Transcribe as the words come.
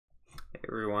Hey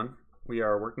everyone, we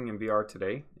are working in VR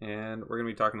today and we're going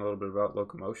to be talking a little bit about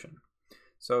locomotion.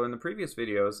 So in the previous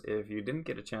videos, if you didn't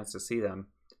get a chance to see them,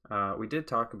 we did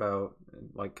talk about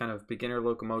like kind of beginner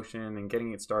locomotion and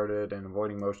getting it started and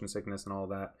avoiding motion sickness and all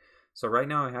that. So right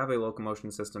now I have a locomotion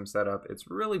system set up.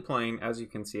 It's really plain. As you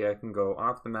can see, I can go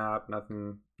off the map,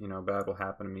 nothing bad will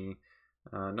happen to me,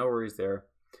 no worries there.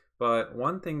 But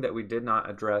one thing that we did not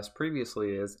address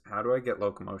previously is how do I get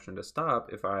locomotion to stop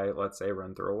if I, let's say,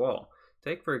 run through a wall.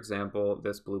 Take, for example,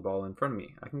 this blue ball in front of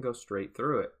me. I can go straight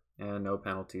through it and no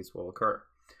penalties will occur.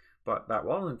 But that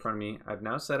wall in front of me, I've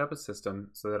now set up a system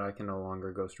so that I can no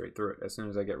longer go straight through it. As soon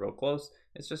as I get real close,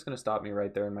 it's just going to stop me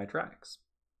right there in my tracks.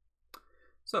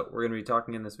 So we're going to be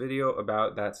talking in this video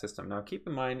about that system. Now keep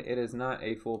in mind, it is not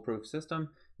a foolproof system.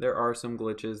 There are some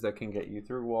glitches that can get you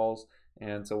through walls,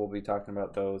 and so we'll be talking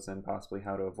about those and possibly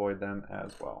how to avoid them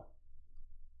as well.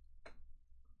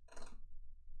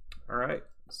 All right,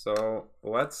 so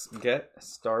let's get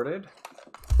started.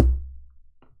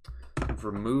 I've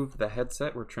removed the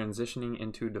headset. We're transitioning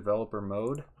into developer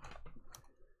mode.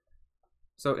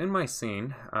 So in my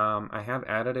scene, I have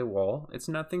added a wall. It's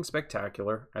nothing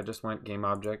spectacular. I just went game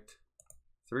object,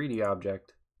 3D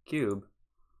object, cube,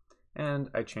 and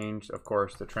I changed, of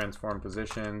course, the transform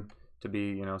position to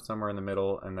be, somewhere in the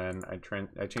middle, and then I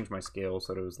changed my scale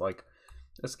so it was like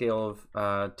a scale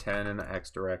of 10 in the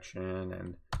X direction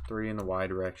and 3 in the Y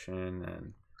direction,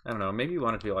 and I don't know, maybe you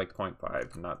want it to be like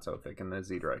 0.5, not so thick in the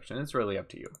Z direction. It's really up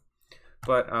to you.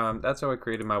 But that's how I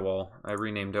created my wall. I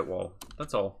renamed it wall.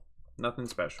 That's all. Nothing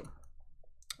special.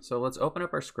 So let's open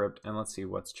up our script and let's see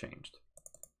what's changed.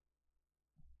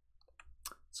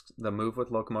 It's the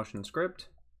MoveWithLocomotion script.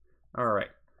 All right.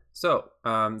 So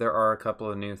there are a couple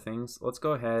of new things. Let's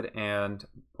go ahead and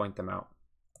point them out.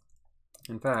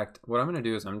 In fact, what I'm going to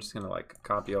do is I'm just going to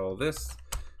copy all of this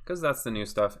because that's the new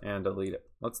stuff and delete it.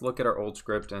 Let's look at our old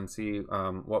script and see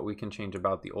what we can change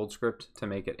about the old script to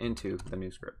make it into the new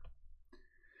script.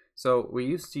 So we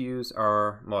used to use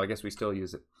our, well, I guess we still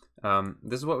use it.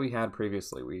 This is what we had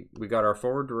previously. We got our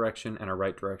forward direction and our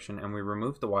right direction, and we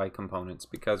removed the Y components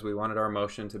because we wanted our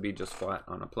motion to be just flat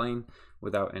on a plane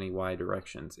without any Y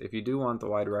directions. If you do want the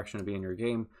Y direction to be in your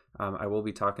game, I will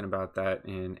be talking about that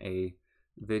in a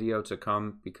video to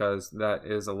come because that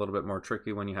is a little bit more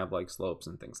tricky when you have like slopes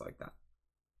and things like that.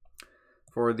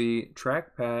 For the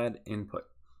trackpad input,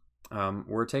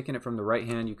 we're taking it from the right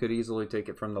hand. You could easily take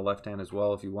it from the left hand as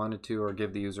well if you wanted to, or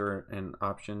give the user an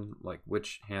option like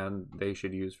which hand they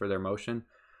should use for their motion.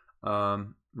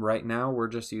 Right now we're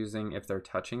just using if they're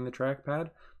touching the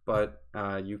trackpad, but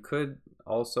you could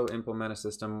also implement a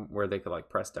system where they could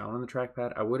press down on the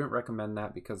trackpad. I wouldn't recommend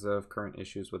that because of current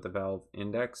issues with the Valve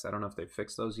index. I don't know if they've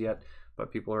fixed those yet,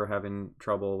 but people are having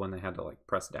trouble when they had to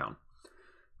press down.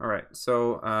 All right,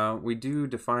 so we do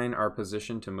define our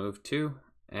position to move to,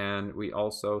 and we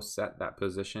also set that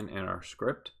position in our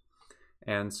script.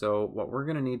 And so what we're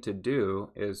going to need to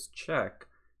do is check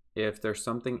if there's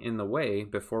something in the way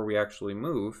before we actually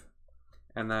move.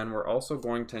 And then we're also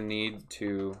going to need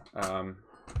to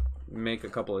make a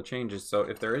couple of changes. So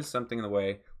if there is something in the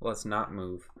way, let's not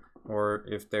move. Or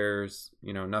if there's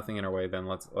nothing in our way, then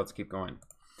let's keep going.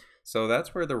 So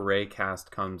that's where the Raycast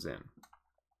comes in.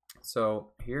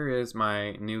 So here is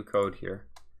my new code here.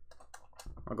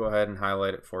 I'll go ahead and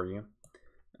highlight it for you.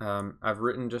 I've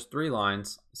written just 3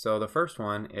 lines. So the first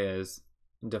one is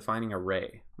defining a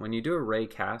ray. When you do a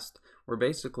raycast, we're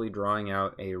basically drawing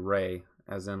out a ray,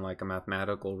 as in like a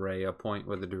mathematical ray, a point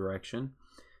with a direction.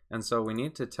 And so we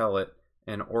need to tell it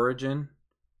an origin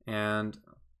and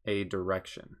a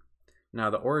direction.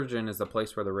 Now the origin is the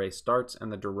place where the ray starts,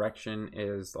 and the direction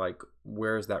is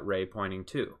where is that ray pointing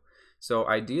to. So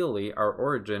ideally, our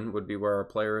origin would be where our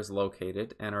player is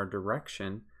located, and our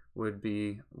direction would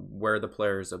be where the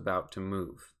player is about to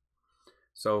move.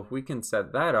 So if we can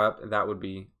set that up, that would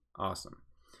be awesome.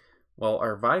 Well,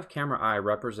 our viveCameraEye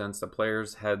represents the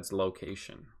player's head's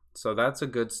location. So that's a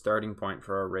good starting point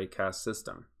for our raycast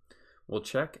system. We'll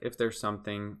check if there's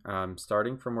something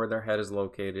starting from where their head is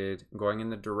located, going in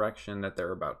the direction that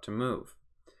they're about to move.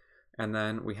 And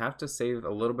then we have to save a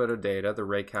little bit of data, the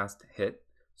raycast hit.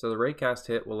 So the raycast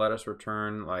hit will let us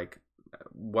return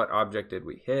what object did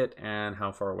we hit and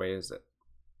how far away is it.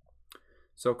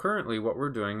 So currently what we're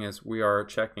doing is we are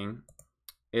checking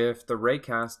if the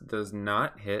raycast does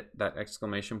not hit. That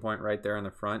exclamation point right there in the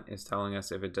front is telling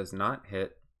us if it does not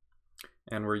hit,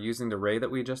 and we're using the ray that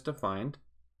we just defined,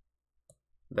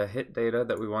 the hit data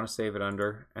that we want to save it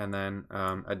under, and then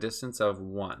a distance of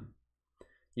 1.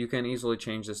 You can easily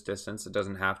change this distance. It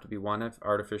doesn't have to be 1. I've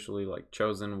artificially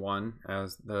chosen 1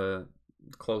 as the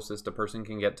closest a person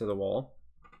can get to the wall.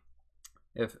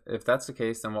 If that's the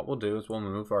case, then what we'll do is we'll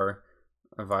move our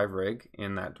viveRig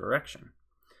in that direction,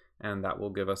 and that will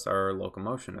give us our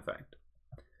locomotion effect.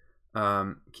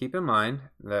 Keep in mind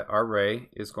that our ray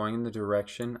is going in the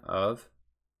direction of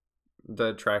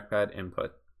the trackpad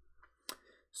input.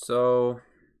 So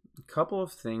a couple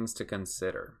of things to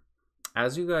consider.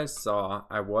 As you guys saw,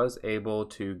 I was able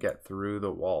to get through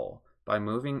the wall by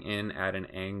moving in at an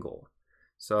angle.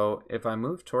 So if I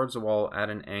move towards the wall at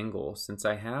an angle, since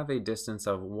I have a distance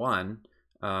of 1,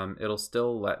 it'll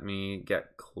still let me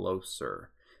get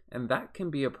closer. And that can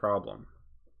be a problem.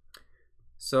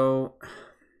 So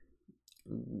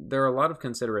there are a lot of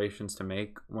considerations to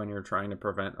make when you're trying to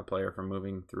prevent a player from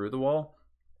moving through the wall.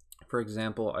 For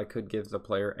example, I could give the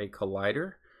player a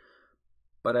collider,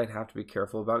 but I'd have to be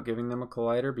careful about giving them a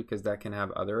collider because that can have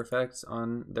other effects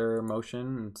on their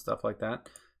motion and stuff like that.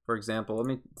 For example, let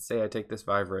me say I take this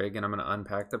viveRig and I'm going to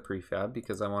unpack the prefab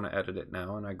because I want to edit it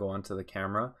now, and I go onto the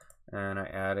camera and I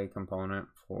add a component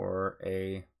for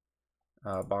a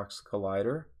box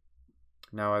collider.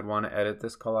 Now I'd want to edit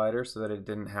this collider so that it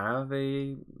didn't have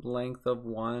a length of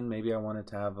 1. Maybe I want it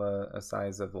to have a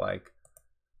size of like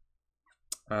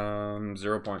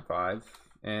 0.5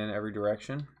 in every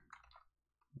direction.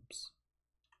 Oops.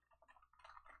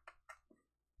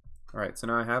 Alright, so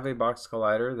now I have a box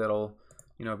collider that'll,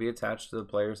 be attached to the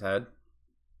player's head.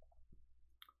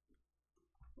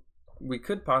 We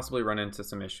could possibly run into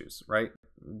some issues, right?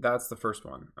 That's the first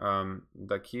one.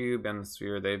 The cube and the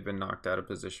sphere, they've been knocked out of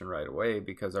position right away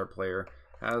because our player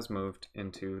has moved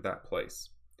into that place.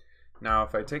 Now,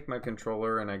 if I take my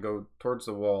controller and I go towards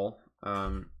the wall,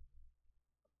 I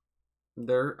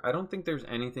don't think there's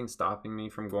anything stopping me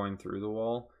from going through the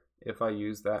wall if I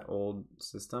use that old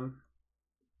system.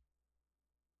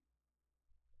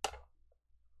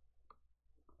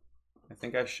 I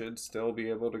think I should still be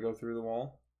able to go through the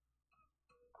wall.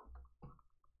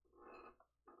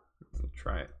 Let me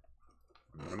try it.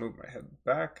 I'm going to move my head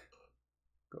back,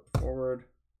 go forward.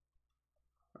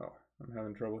 Oh, I'm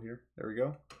having trouble here. There we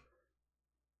go.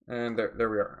 And there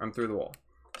we are. I'm through the wall.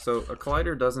 So a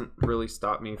collider doesn't really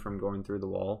stop me from going through the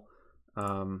wall,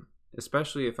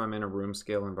 especially if I'm in a room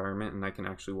scale environment and I can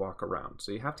actually walk around.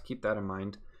 So you have to keep that in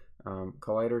mind.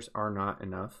 Colliders are not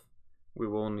enough. We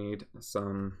will need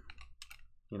some,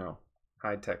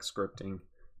 high-tech scripting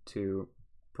to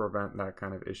prevent that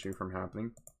kind of issue from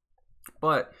happening.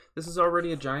 But this is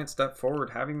already a giant step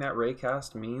forward. Having that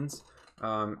raycast means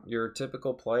your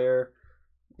typical player,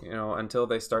 until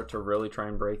they start to really try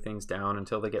and break things down,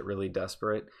 until they get really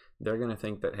desperate, they're going to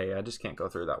think that, hey, I just can't go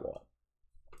through that wall.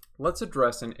 Let's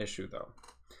address an issue though.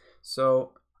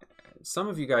 So some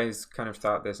of you guys kind of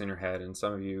thought this in your head, and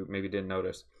some of you maybe didn't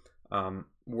notice.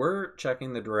 We're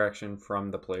checking the direction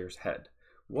from the player's head.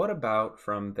 What about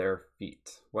from their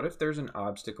feet? What if there's an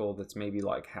obstacle that's maybe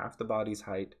like half the body's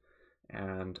height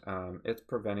and it's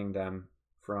preventing them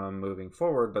from moving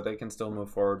forward, but they can still move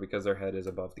forward because their head is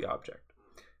above the object?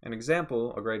 An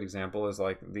example, a great example, is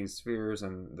like these spheres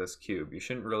and this cube. You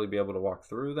shouldn't really be able to walk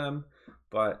through them,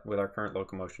 but with our current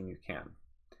locomotion, you can.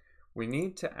 We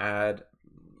need to add,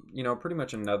 pretty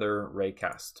much another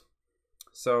raycast.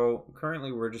 So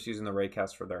currently we're just using the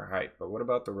raycast for their height, but what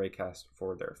about the raycast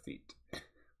for their feet?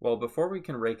 Well, before we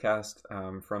can raycast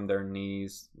from their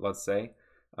knees, let's say,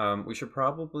 we should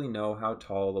probably know how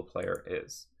tall the player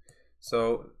is.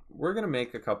 So we're going to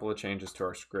make a couple of changes to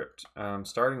our script.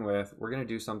 Starting with, we're going to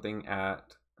do something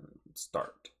at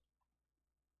start.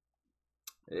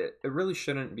 It really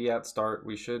shouldn't be at start.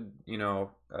 We should,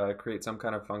 create some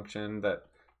kind of function that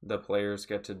the players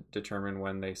get to determine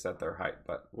when they set their height,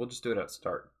 but we'll just do it at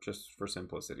start, just for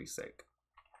simplicity's sake.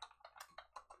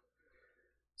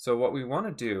 So what we want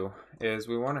to do is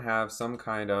we want to have some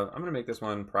kind of, I'm going to make this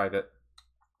one private,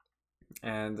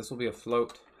 and this will be a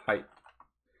float height.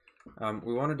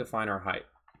 We want to define our height.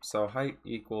 So height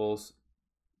equals,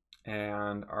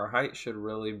 and our height should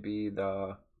really be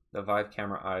the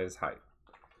viveCameraEye's height.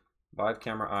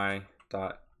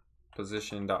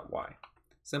 viveCameraEye.position.y.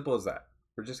 Simple as that.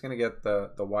 We're just going to get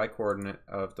the y coordinate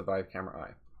of the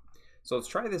viveCameraEye. So let's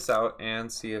try this out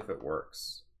and see if it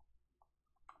works.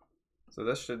 So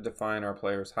this should define our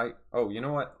player's height. Oh, you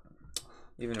know what?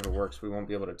 Even if it works, we won't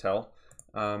be able to tell.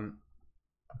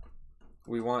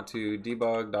 We want to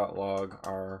Debug.Log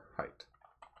our height.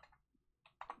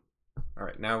 All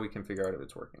right, now we can figure out if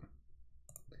it's working.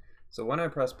 So when I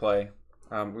press play,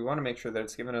 we want to make sure that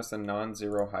it's giving us a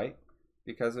non-zero height,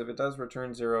 because if it does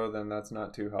return 0, then that's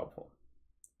not too helpful.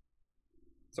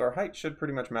 So our height should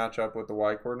pretty much match up with the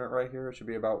y coordinate right here. It should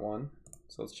be about 1.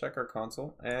 So let's check our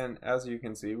console, and as you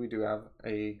can see, we do have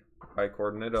a y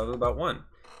coordinate of about 1.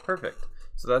 Perfect.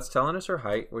 So that's telling us her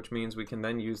height, which means we can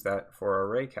then use that for our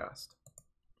raycast.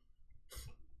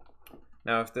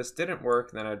 Now if this didn't work,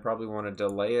 then I'd probably want to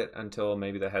delay it until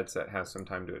maybe the headset has some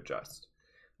time to adjust.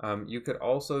 You could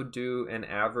also do an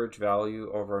average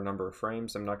value over a number of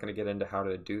frames. I'm not going to get into how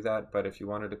to do that, but if you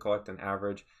wanted to collect an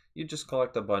average, you just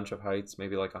collect a bunch of heights,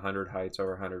 maybe like 100 heights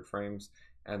over 100 frames,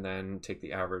 and then take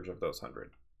the average of those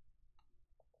 100.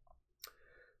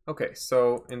 Okay,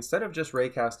 so instead of just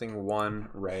raycasting one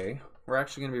ray, we're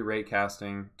actually going to be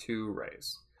raycasting two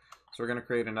rays. So we're going to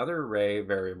create another ray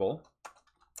variable.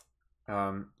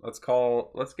 Let's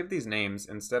give these names.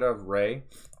 Instead of ray,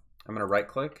 I'm going to right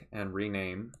click and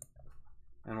rename,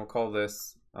 and we'll call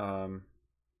this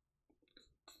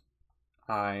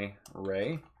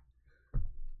eyeRay.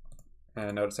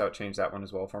 And notice how it changed that one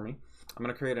as well for me. I'm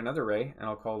going to create another ray, and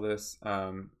I'll call this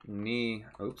kneeRay.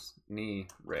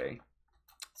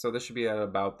 So this should be at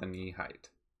about the knee height.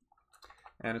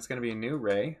 And it's going to be a new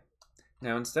ray.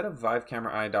 Now instead of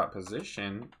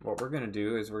viveCameraEye.position, what we're going to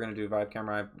do is we're going to do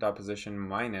viveCameraEye.position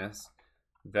minus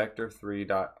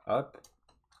vector3.up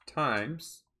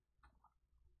times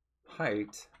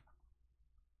height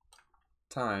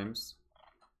times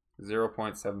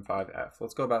 0.75f.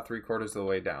 Let's go about 3/4 of the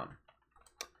way down.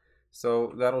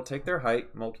 So that'll take their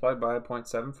height multiplied by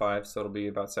 0.75, so it'll be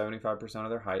about 75% of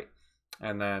their height.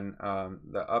 And then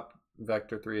the up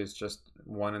vector 3 is just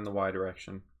 1 in the y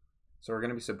direction. So we're going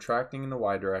to be subtracting in the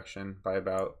y direction by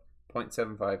about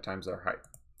 0.75 times our height.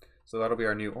 So that'll be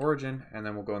our new origin, and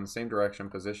then we'll go in the same direction,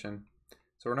 position.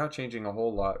 So we're not changing a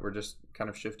whole lot, we're just kind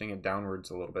of shifting it downwards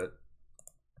a little bit.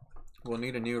 We'll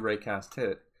need a new raycast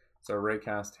hit. So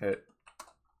raycast hit,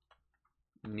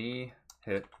 knee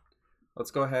hit.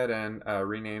 Let's go ahead and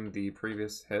rename the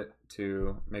previous hit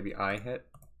to maybe eye hit.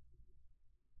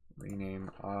 Rename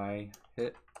eye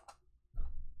hit.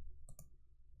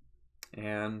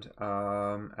 And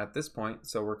at this point,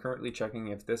 so we're currently checking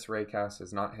if this raycast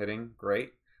is not hitting.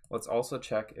 Great. Let's also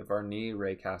check if our knee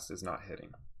raycast is not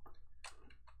hitting.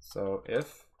 So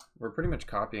if we're pretty much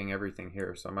copying everything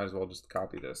here, so I might as well just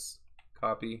copy this.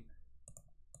 Copy,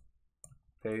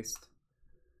 paste,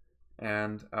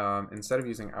 and instead of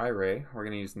using eyeRay, we're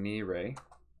going to use kneeRay,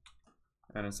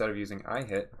 and instead of using eye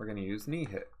hit, we're going to use knee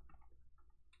hit.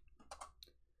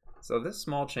 So this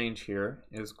small change here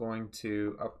is going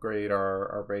to upgrade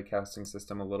our raycasting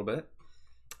system a little bit.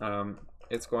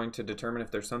 It's going to determine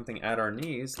if there's something at our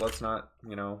knees. Let's not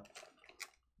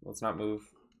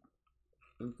move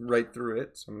right through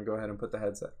it. So I'm going to go ahead and put the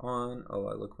headset on. Oh,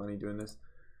 I look funny doing this.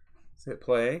 Let's hit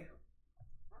play.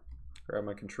 Grab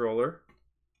my controller.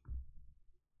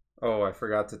 Oh, I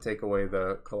forgot to take away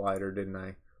the collider, didn't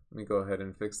I? Let me go ahead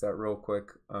and fix that real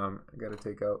quick. I got to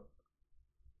take out.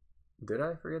 Did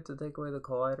I forget to take away the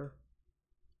collider?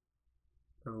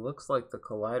 It looks like the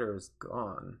collider is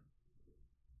gone.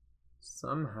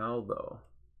 Somehow though,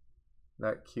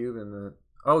 that cube in the,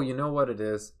 oh, you know what it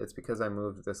is? It's because I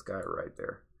moved this guy right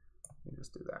there. Let me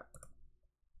just do that.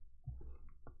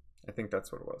 I think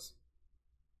that's what it was.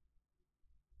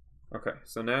 Okay,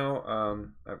 so now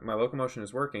my locomotion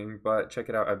is working, but check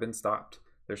it out, I've been stopped.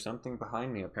 There's something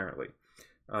behind me apparently.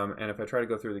 And if I try to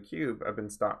go through the cube, I've been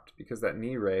stopped because that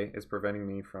knee ray is preventing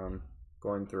me from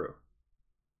going through.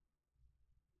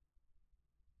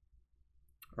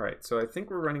 All right, so I think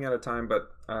we're running out of time,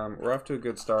 but we're off to a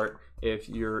good start. If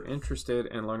you're interested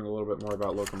in learning a little bit more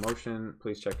about locomotion,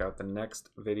 please check out the next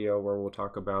video where we'll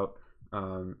talk about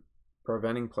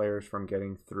preventing players from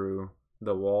getting through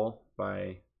the wall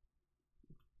by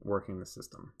working the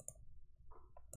system.